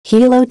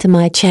Hello to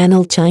my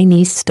channel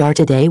Chinese Star.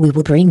 Today we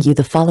will bring you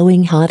the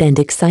following hot and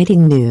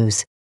exciting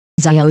news.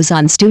 Xiao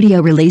Zhan Studio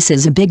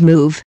releases a big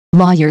move,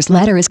 lawyer's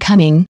letter is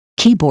coming,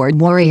 keyboard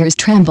warriors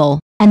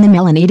tremble, and the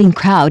melon-eating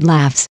crowd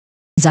laughs.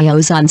 Xiao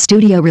Zhan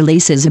Studio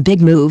releases a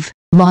big move,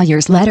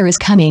 lawyer's letter is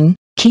coming,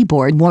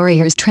 keyboard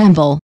warriors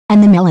tremble,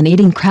 and the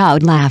melon-eating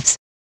crowd laughs.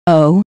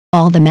 Oh,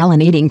 all the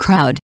melon-eating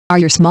crowd, are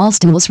your small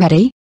stools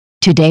ready?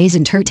 Today's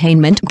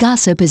entertainment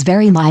gossip is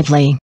very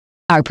lively.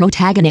 Our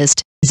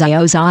protagonist,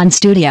 Xiao Zhan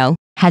Studio,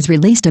 has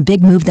released a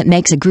big move that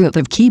makes a group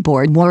of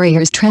keyboard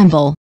warriors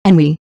tremble, and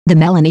we, the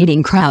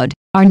melon-eating crowd,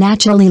 are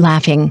naturally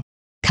laughing.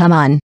 Come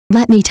on,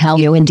 let me tell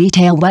you in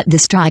detail what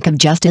this strike of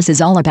justice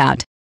is all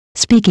about.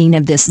 Speaking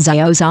of this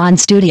Xiao Zhan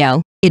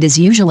Studio, it is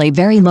usually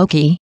very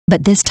low-key,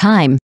 but this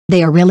time,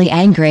 they are really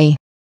angry.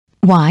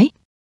 Why?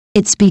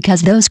 It's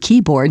because those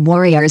keyboard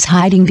warriors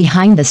hiding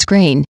behind the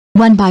screen,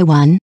 one by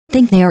one,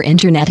 think they are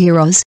internet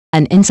heroes,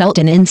 and insult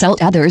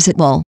others at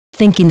will,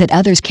 thinking that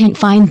others can't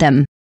find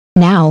them.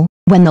 Now,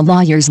 when the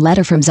lawyer's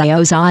letter from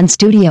Xiao Zhan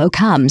Studio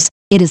comes,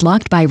 it is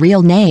locked by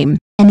real name,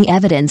 and the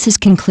evidence is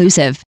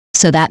conclusive,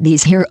 so that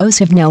these heroes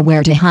have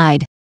nowhere to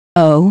hide.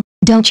 Oh,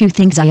 don't you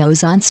think Xiao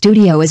Zhan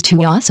Studio is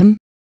too awesome?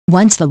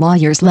 Once the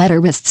lawyer's letter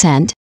was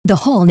sent, the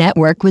whole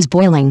network was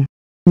boiling.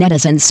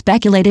 Netizens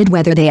speculated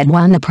whether they had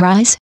won the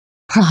prize.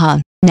 Haha,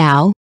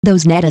 now,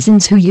 those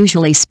netizens who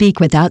usually speak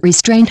without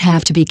restraint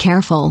have to be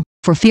careful,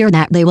 for fear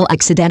that they will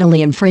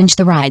accidentally infringe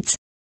the rights.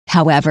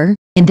 However,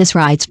 in this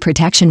rights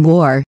protection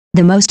war,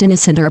 the most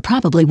innocent are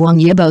probably Wang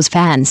Yibo's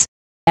fans.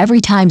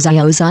 Every time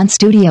Xiao Zhan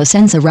Studio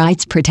sends a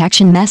rights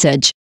protection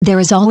message, there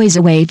is always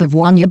a wave of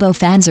Wang Yibo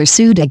fans are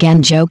sued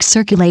again jokes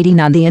circulating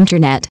on the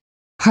internet.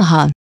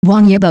 Haha,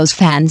 Wang Yibo's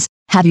fans,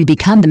 have you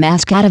become the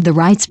mascot of the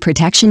rights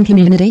protection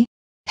community?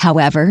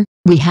 However,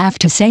 we have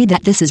to say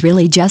that this is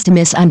really just a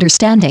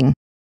misunderstanding.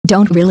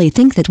 Don't really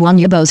think that Wang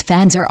Yibo's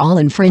fans are all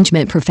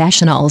infringement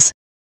professionals.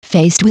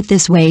 Faced with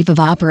this wave of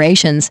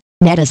operations,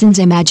 netizens'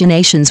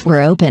 imaginations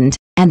were opened,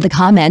 and the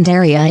comment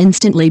area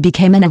instantly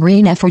became an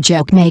arena for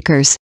joke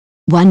makers.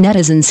 One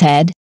netizen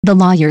said, "The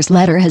lawyer's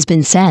letter has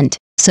been sent,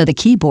 so the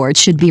keyboard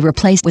should be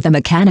replaced with a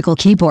mechanical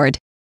keyboard.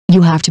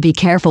 You have to be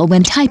careful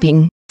when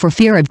typing, for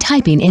fear of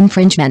typing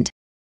infringement."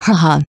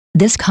 Haha,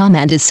 this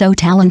comment is so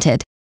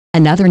talented.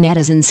 Another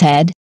netizen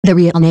said, "The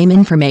real name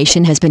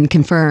information has been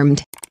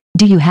confirmed.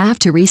 Do you have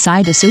to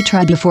recite a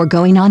sutra before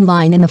going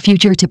online in the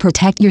future to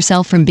protect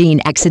yourself from being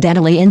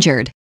accidentally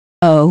injured?"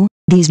 Oh,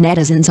 these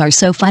netizens are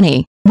so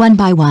funny. One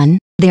by one,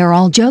 they are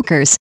all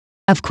jokers.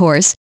 Of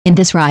course, in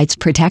this rights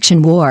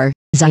protection war,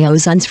 Xiao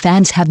Zhan's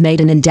fans have made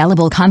an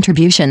indelible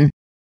contribution.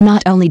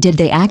 Not only did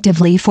they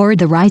actively forward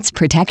the rights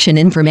protection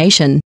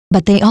information,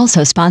 but they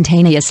also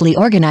spontaneously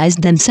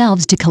organized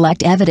themselves to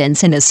collect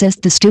evidence and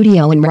assist the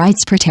studio in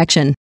rights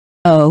protection.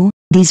 Oh,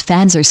 these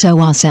fans are so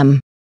awesome.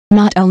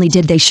 Not only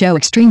did they show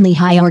extremely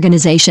high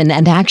organization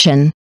and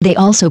action, they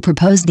also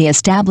proposed the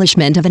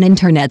establishment of an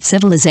Internet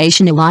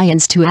Civilization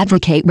Alliance to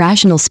advocate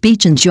rational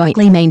speech and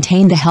jointly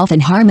maintain the health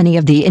and harmony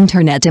of the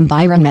Internet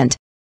environment.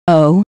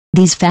 Oh,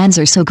 these fans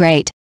are so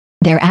great.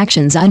 Their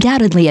actions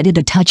undoubtedly added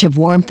a touch of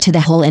warmth to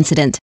the whole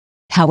incident.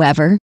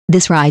 However,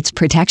 this rights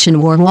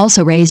protection war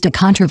also raised a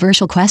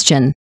controversial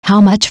question: how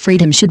much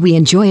freedom should we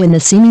enjoy in the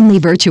seemingly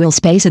virtual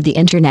space of the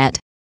Internet?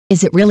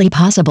 Is it really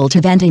possible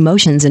to vent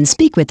emotions and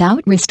speak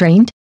without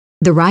restraint?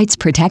 The rights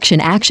protection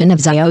action of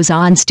Xiao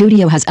Zhan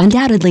Studio has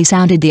undoubtedly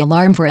sounded the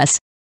alarm for us.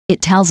 It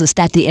tells us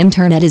that the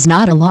internet is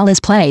not a lawless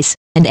place,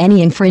 and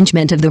any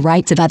infringement of the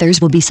rights of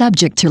others will be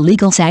subject to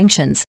legal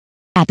sanctions.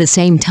 At the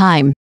same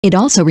time, it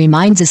also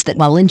reminds us that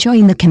while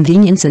enjoying the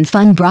convenience and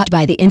fun brought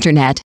by the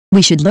internet,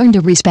 we should learn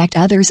to respect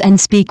others and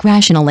speak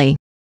rationally.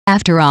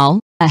 After all,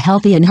 a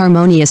healthy and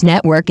harmonious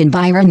network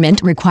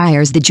environment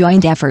requires the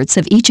joint efforts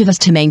of each of us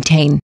to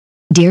maintain.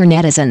 Dear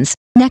netizens,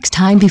 next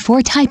time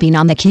before typing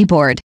on the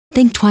keyboard,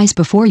 think twice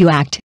before you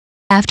act.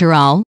 After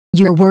all,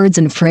 your words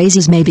and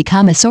phrases may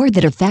become a sword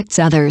that affects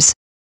others.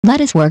 Let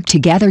us work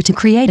together to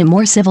create a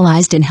more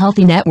civilized and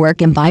healthy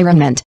network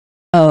environment.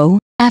 Oh,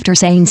 after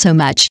saying so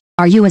much,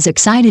 are you as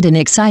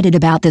excited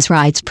about this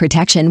rights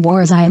protection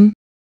war as I am?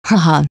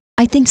 Haha,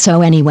 I think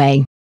so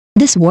anyway.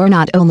 This war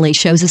not only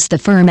shows us the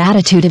firm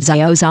attitude of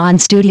Xiao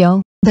Zhan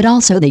Studio, but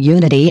also the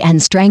unity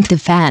and strength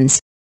of fans.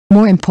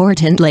 More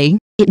importantly,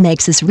 it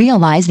makes us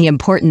realize the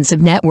importance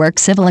of network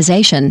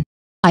civilization.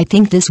 I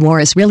think this war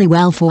is really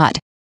well fought.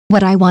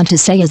 What I want to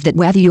say is that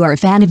whether you are a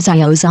fan of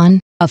Xiao Zhan,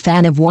 a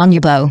fan of Wang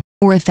Yibo,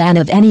 or a fan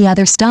of any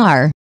other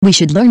star, we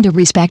should learn to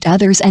respect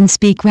others and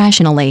speak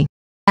rationally.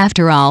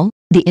 After all,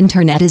 the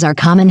internet is our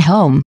common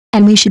home,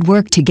 and we should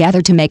work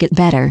together to make it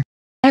better.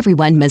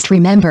 Everyone must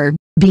remember,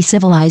 be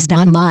civilized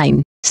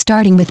online,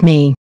 starting with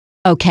me.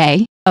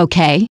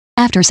 Okay,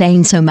 after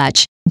saying so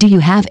much, do you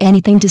have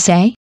anything to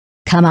say?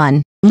 Come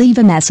on, leave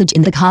a message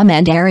in the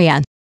comment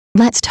area.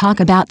 Let's talk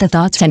about the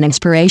thoughts and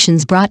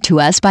inspirations brought to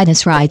us by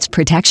this rights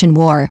protection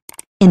war.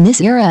 In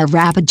this era of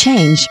rapid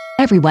change,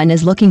 everyone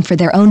is looking for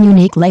their own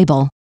unique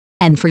label.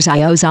 And for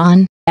Xiao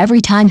Zhan, every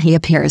time he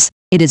appears,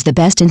 it is the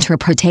best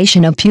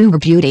interpretation of pure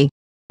beauty.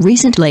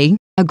 Recently,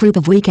 A group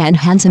of weekend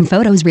handsome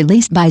photos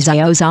released by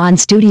Xiao Zhan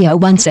Studio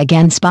once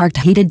again sparked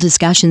heated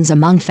discussions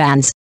among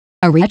fans.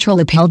 A retro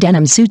lapel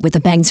denim suit with a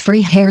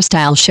bangs-free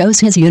hairstyle shows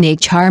his unique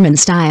charm and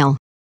style.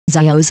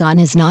 Xiao Zhan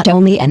is not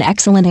only an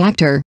excellent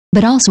actor,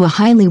 but also a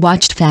highly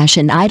watched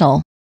fashion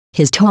idol.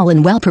 His tall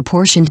and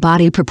well-proportioned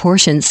body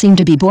proportions seem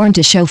to be born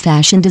to show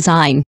fashion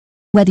design.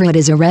 Whether it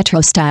is a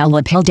retro-style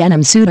lapel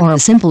denim suit or a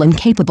simple and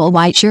capable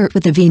white shirt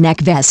with a V-neck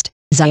vest,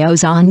 Xiao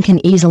Zhan can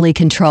easily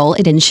control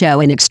it and show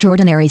an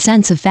extraordinary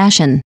sense of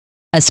fashion.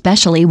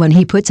 Especially when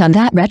he puts on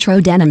that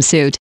retro denim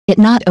suit, it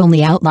not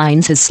only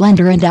outlines his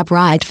slender and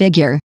upright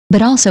figure,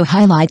 but also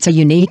highlights a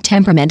unique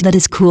temperament that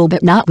is cool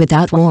but not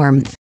without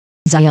warmth.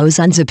 Xiao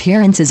Zhan's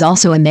appearance is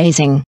also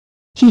amazing.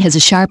 He has a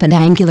sharp and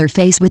angular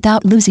face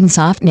without losing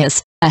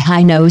softness, a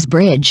high nose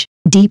bridge,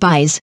 deep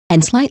eyes,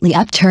 and slightly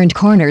upturned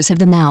corners of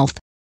the mouth.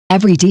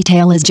 Every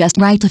detail is just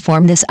right to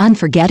form this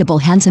unforgettable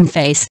handsome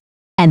face.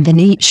 And the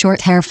neat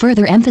short hair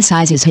further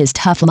emphasizes his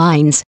tough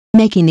lines,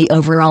 making the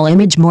overall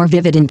image more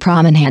vivid and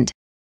prominent.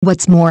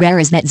 What's more rare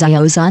is that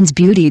Xiao Zhan's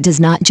beauty does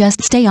not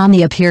just stay on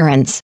the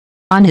appearance.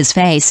 On his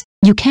face,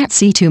 you can't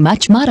see too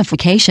much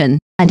modification,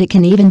 and it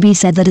can even be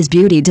said that his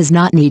beauty does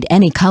not need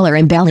any color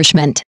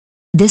embellishment.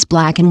 This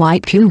black and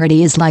white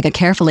purity is like a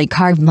carefully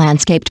carved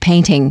landscaped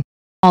painting.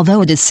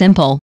 Although it is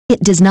simple, it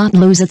does not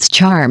lose its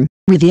charm,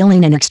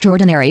 revealing an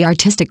extraordinary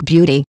artistic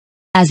beauty.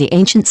 As the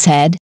ancients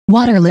said,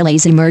 water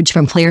lilies emerge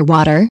from clear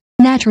water,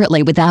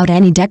 naturally without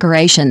any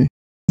decoration.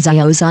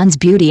 Xiao Zhan's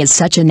beauty is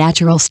such a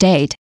natural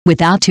state,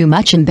 without too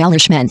much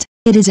embellishment,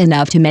 it is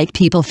enough to make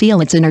people feel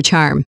its inner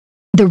charm.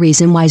 The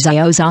reason why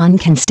Xiao Zhan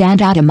can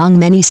stand out among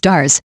many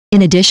stars,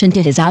 in addition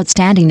to his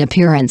outstanding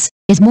appearance,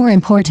 is more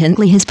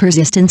importantly his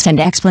persistence and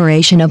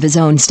exploration of his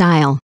own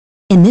style.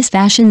 In this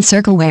fashion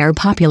circle where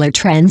popular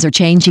trends are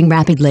changing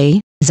rapidly,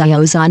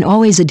 Xiao Zhan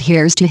always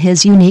adheres to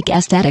his unique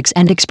aesthetics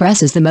and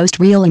expresses the most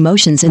real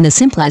emotions in the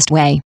simplest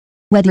way.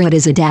 Whether it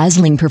is a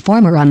dazzling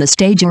performer on the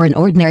stage or an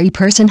ordinary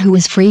person who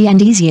is free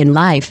and easy in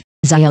life,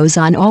 Xiao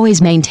Zhan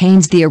always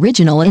maintains the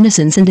original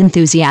innocence and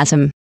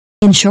enthusiasm.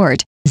 In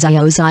short,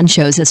 Xiao Zhan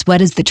shows us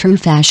what is the true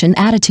fashion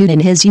attitude in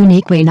his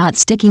unique way, not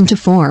sticking to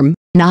form,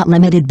 not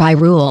limited by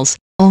rules,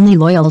 only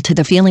loyal to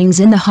the feelings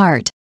in the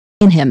heart.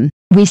 In him,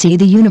 we see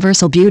the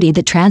universal beauty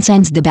that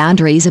transcends the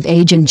boundaries of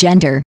age and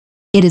gender.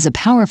 It is a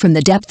power from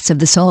the depths of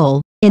the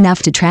soul,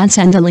 enough to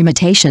transcend the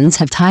limitations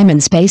of time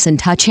and space and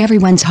touch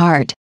everyone's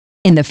heart.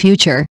 In the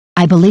future,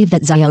 I believe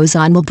that Xiao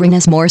Zhan will bring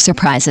us more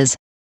surprises.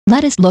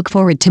 Let us look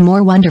forward to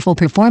more wonderful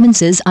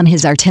performances on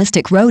his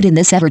artistic road in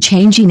this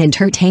ever-changing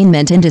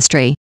entertainment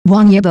industry.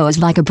 Wang Yibo is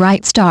like a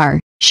bright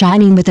star,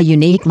 shining with a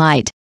unique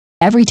light.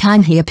 Every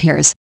time he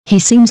appears, he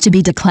seems to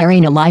be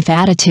declaring a life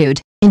attitude,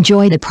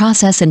 enjoy the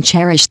process and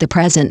cherish the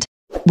present.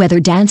 Whether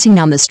dancing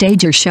on the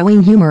stage or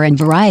showing humor in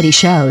variety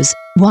shows,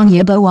 Wang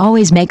Yibo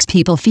always makes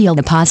people feel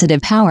the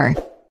positive power.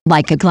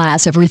 Like a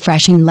glass of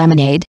refreshing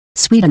lemonade,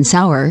 sweet and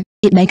sour,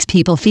 it makes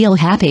people feel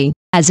happy,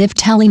 as if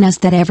telling us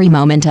that every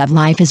moment of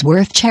life is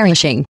worth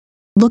cherishing.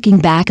 Looking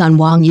back on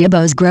Wang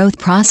Yibo's growth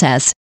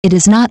process, it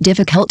is not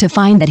difficult to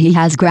find that he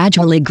has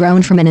gradually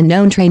grown from an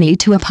unknown trainee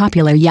to a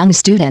popular young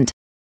student.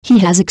 He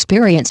has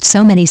experienced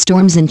so many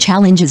storms and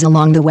challenges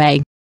along the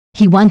way.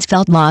 He once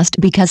felt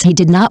lost because he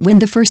did not win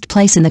the first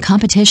place in the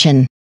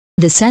competition.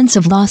 The sense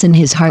of loss in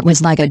his heart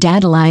was like a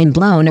dandelion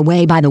blown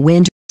away by the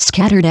wind,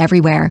 scattered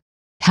everywhere.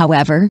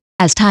 However,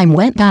 as time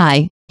went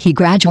by, he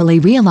gradually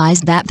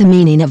realized that the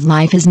meaning of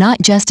life is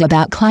not just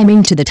about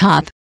climbing to the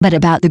top, but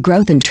about the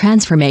growth and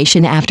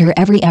transformation after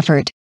every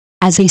effort.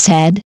 As he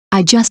said,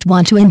 "I just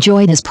want to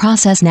enjoy this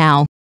process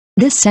now."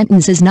 This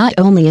sentence is not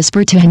only a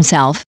spur to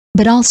himself,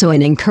 but also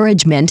an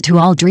encouragement to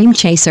all dream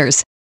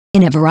chasers.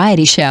 In a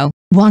variety show,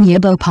 Wang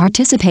Yibo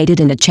participated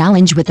in a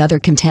challenge with other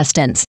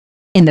contestants.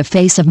 In the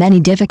face of many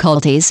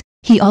difficulties,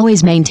 he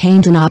always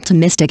maintained an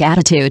optimistic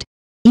attitude.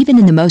 Even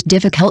in the most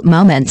difficult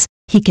moments,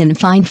 he can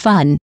find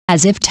fun,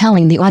 as if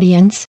telling the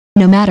audience,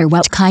 no matter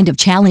what kind of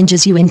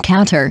challenges you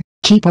encounter,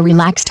 keep a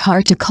relaxed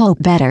heart to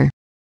cope better.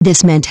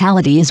 This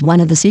mentality is one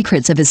of the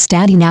secrets of his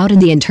standing out in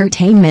the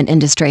entertainment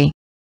industry.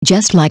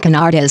 Just like an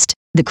artist,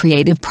 the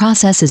creative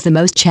process is the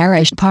most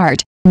cherished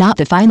part, not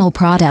the final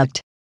product.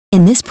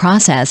 In this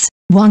process,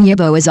 Wang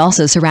Yibo is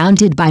also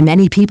surrounded by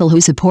many people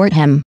who support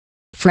him.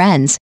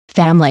 Friends,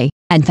 family,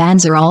 and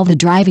fans are all the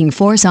driving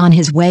force on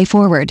his way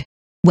forward.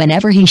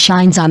 Whenever he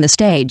shines on the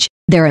stage,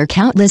 there are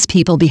countless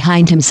people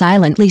behind him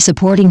silently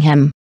supporting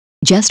him.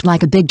 Just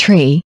like a big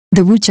tree,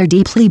 the roots are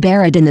deeply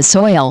buried in the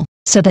soil,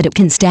 so that it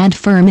can stand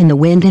firm in the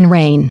wind and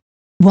rain.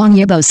 Wang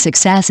Yibo's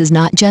success is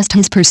not just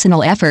his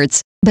personal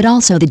efforts, but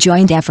also the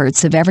joint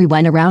efforts of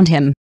everyone around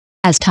him.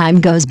 As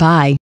time goes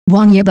by,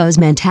 Wang Yibo's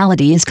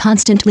mentality is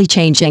constantly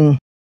changing.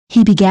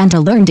 He began to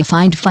learn to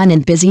find fun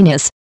in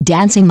busyness,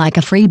 dancing like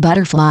a free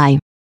butterfly.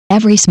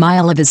 Every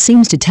smile of his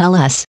seems to tell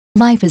us,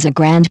 life is a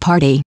grand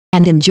party,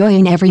 and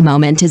enjoying every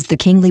moment is the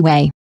kingly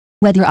way.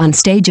 Whether on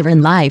stage or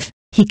in life,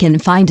 he can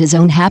find his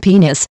own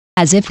happiness,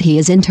 as if he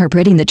is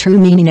interpreting the true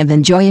meaning of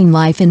enjoying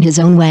life in his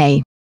own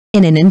way.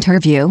 In an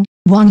interview,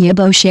 Wang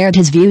Yibo shared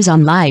his views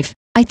on life.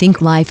 "I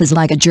think life is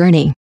like a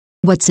journey.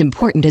 What's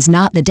important is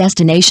not the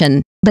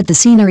destination, but the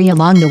scenery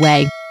along the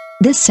way.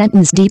 This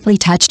sentence deeply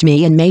touched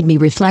me and made me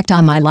reflect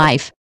on my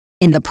life.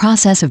 In the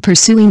process of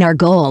pursuing our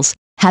goals,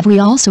 have we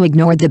also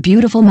ignored the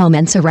beautiful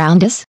moments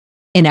around us?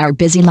 In our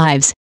busy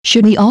lives,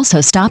 should we also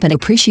stop and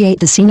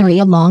appreciate the scenery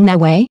along the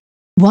way?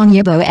 Wang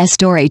Yibo's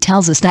story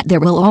tells us that there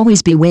will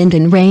always be wind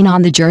and rain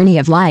on the journey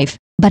of life,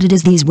 but it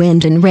is these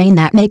wind and rain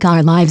that make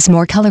our lives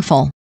more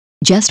colorful.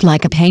 Just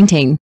like a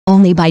painting,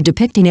 only by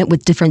depicting it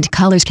with different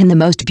colors can the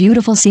most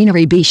beautiful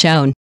scenery be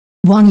shown.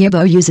 Wang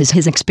Yibo uses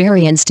his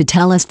experience to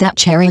tell us that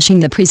cherishing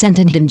the present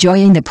and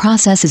enjoying the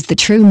process is the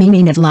true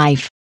meaning of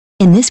life.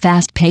 In this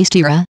fast-paced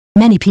era,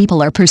 many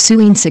people are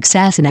pursuing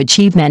success and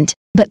achievement,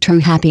 but true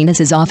happiness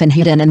is often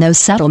hidden in those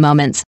subtle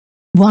moments.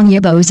 Wang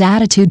Yibo's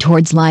attitude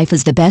towards life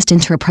is the best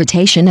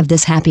interpretation of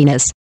this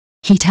happiness.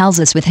 He tells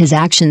us with his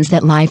actions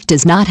that life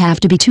does not have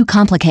to be too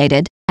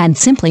complicated, and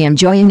simply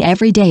enjoying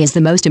every day is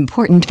the most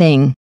important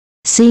thing.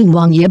 Seeing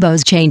Wang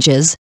Yibo's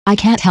changes, I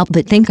can't help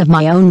but think of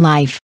my own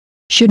life.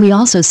 Should we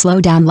also slow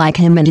down like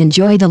him and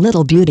enjoy the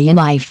little beauty in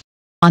life?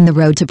 On the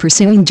road to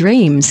pursuing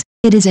dreams,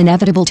 it is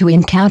inevitable to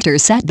encounter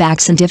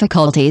setbacks and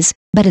difficulties,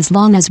 but as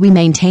long as we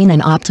maintain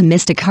an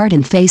optimistic heart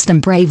and face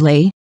them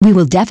bravely, we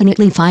will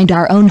definitely find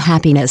our own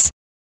happiness.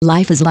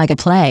 Life is like a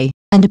play,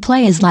 and a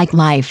play is like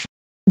life.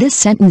 This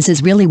sentence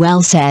is really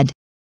well said.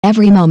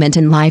 Every moment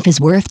in life is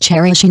worth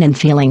cherishing and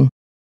feeling.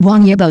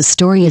 Wang Yibo's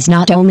story is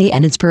not only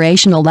an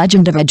inspirational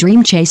legend of a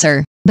dream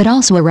chaser, but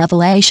also a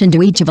revelation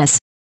to each of us.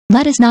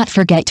 Let us not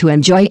forget to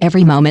enjoy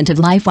every moment of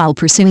life while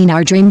pursuing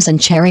our dreams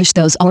and cherish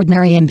those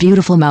ordinary and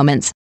beautiful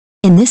moments.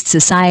 In this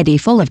society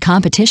full of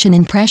competition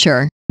and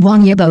pressure,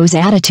 Wang Yibo's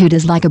attitude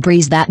is like a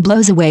breeze that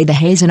blows away the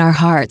haze in our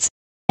hearts.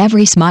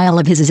 Every smile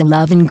of his is a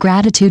love and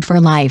gratitude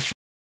for life.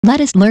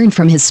 Let us learn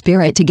from his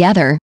spirit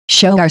together,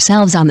 show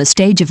ourselves on the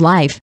stage of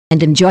life,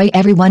 and enjoy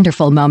every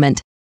wonderful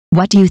moment.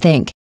 What do you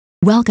think?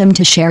 Welcome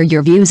to share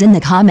your views in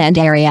the comment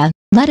area.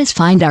 Let us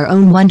find our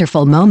own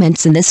wonderful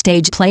moments in this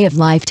stage play of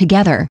life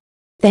together.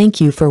 Thank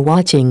you for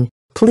watching.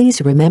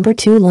 Please remember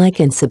to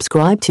like and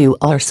subscribe to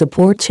our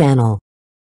support channel.